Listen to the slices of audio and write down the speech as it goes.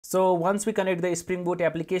So once we connect the Spring Boot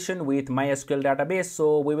application with MySQL database,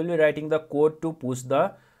 so we will be writing the code to push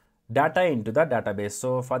the data into the database.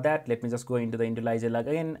 So for that, let me just go into the IntellIj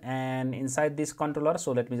again, and inside this controller,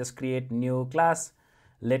 so let me just create new class.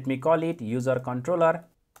 Let me call it user controller,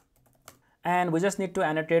 and we just need to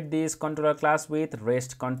annotate this controller class with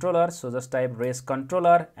REST controller. So just type REST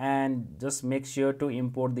controller and just make sure to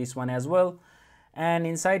import this one as well. And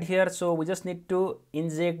inside here, so we just need to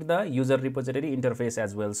inject the user repository interface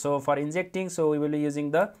as well. So for injecting, so we will be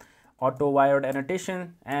using the auto wired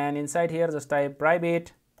annotation, and inside here just type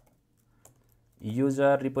private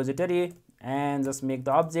user repository and just make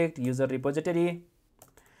the object user repository.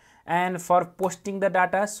 And for posting the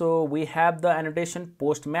data, so we have the annotation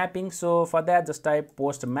post mapping. So for that, just type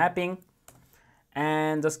post mapping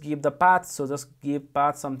and just give the path. So just give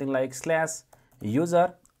path something like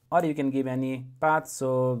 /user, or you can give any path.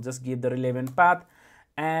 So just give the relevant path,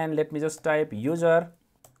 and let me just type user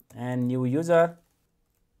and new user.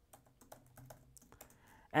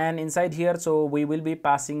 And inside here, so we will be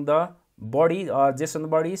passing the body or JSON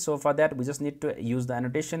body. So for that, we just need to use the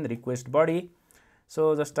annotation request body.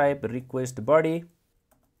 So just type request body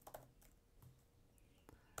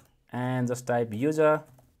and just type user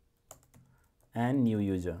and new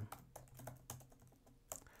user,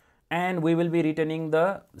 and we will be returning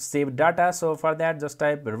the saved data. So for that, just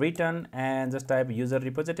type return and just type user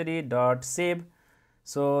repository dot save.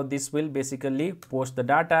 So this will basically post the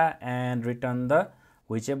data and return the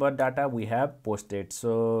whichever data we have posted.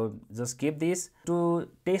 So just keep this. To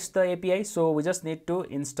test the API, so we just need to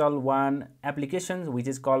install one application which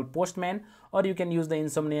is called PostMan, or you can use the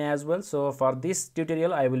Insomnia as well. So for this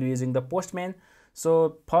tutorial, I will be using the PostMan.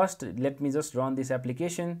 So first, let me just run this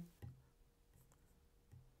application.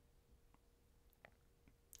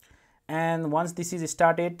 And once this is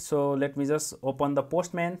started, so let me just open the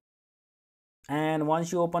PostMan. And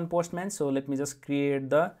once you open PostMan, so let me just create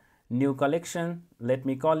the new collection. Let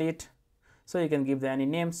me call it, so you can give the any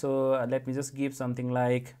name. So let me just give something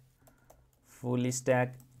like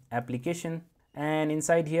fullstack application, and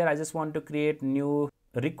inside here I just want to create new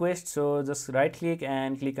request. So just right click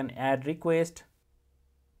and click on add request,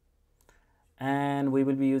 and we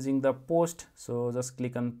will be using the post. So just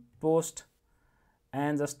click on post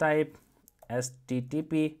and just type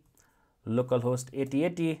http localhost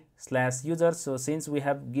 8080/user. So since we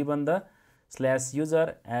have given the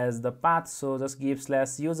 /user as the path, so just give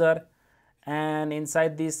 /user, and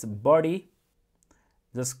inside this body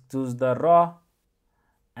just choose the raw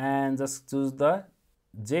and just choose the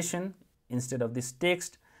JSON instead of this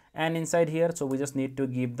text, and inside here, so we just need to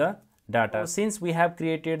give the data. So since we have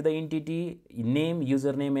created the entity name,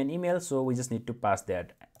 username and email, so we just need to pass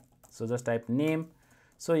that. So just type name,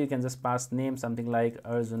 so you can just pass name something like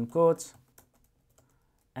Arjun coach,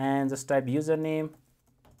 and just type username.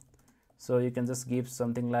 So you can just give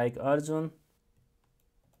something like Arjun,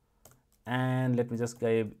 and let me just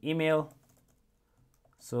give email.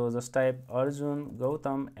 So just type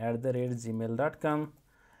arjungautam@gmail.com,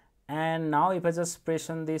 and now if I just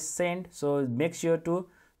press on this send, so make sure to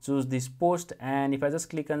choose this post, and if I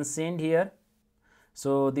just click on send here,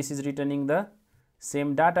 so this is returning the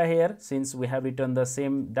same data here, since we have returned the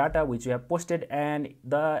same data which we have posted, and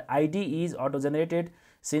the ID is auto generated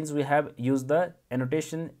since we have used the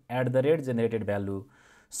annotation @generated value.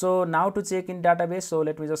 So now to check in database, so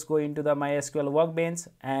let me just go into the MySQL workbench,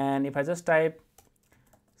 and if I just type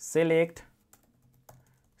select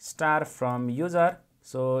star from user,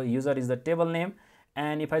 so user is the table name,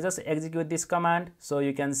 and if I just execute this command, so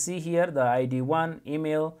you can see here the ID1,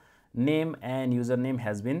 email, name and username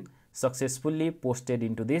has been successfully posted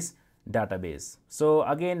into this database. So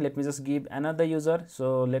again, let me just give another user.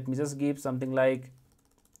 So let me just give something like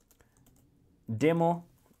demo,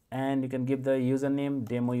 and you can give the username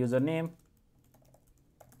demo username,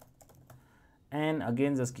 and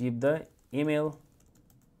again just give the email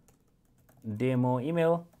demo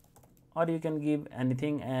email, or you can give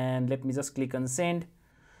anything, and let me just click on send.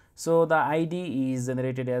 So the ID is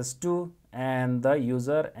generated as 2, and the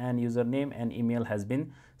user and username and email has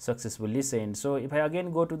been successfully sent. So if I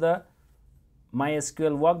again go to the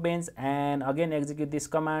MySQL workbench and again execute this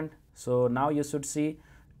command, so now you should see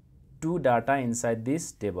 2 data inside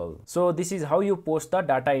this table. So this is how you post the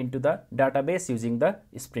data into the database using the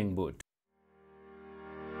Spring Boot.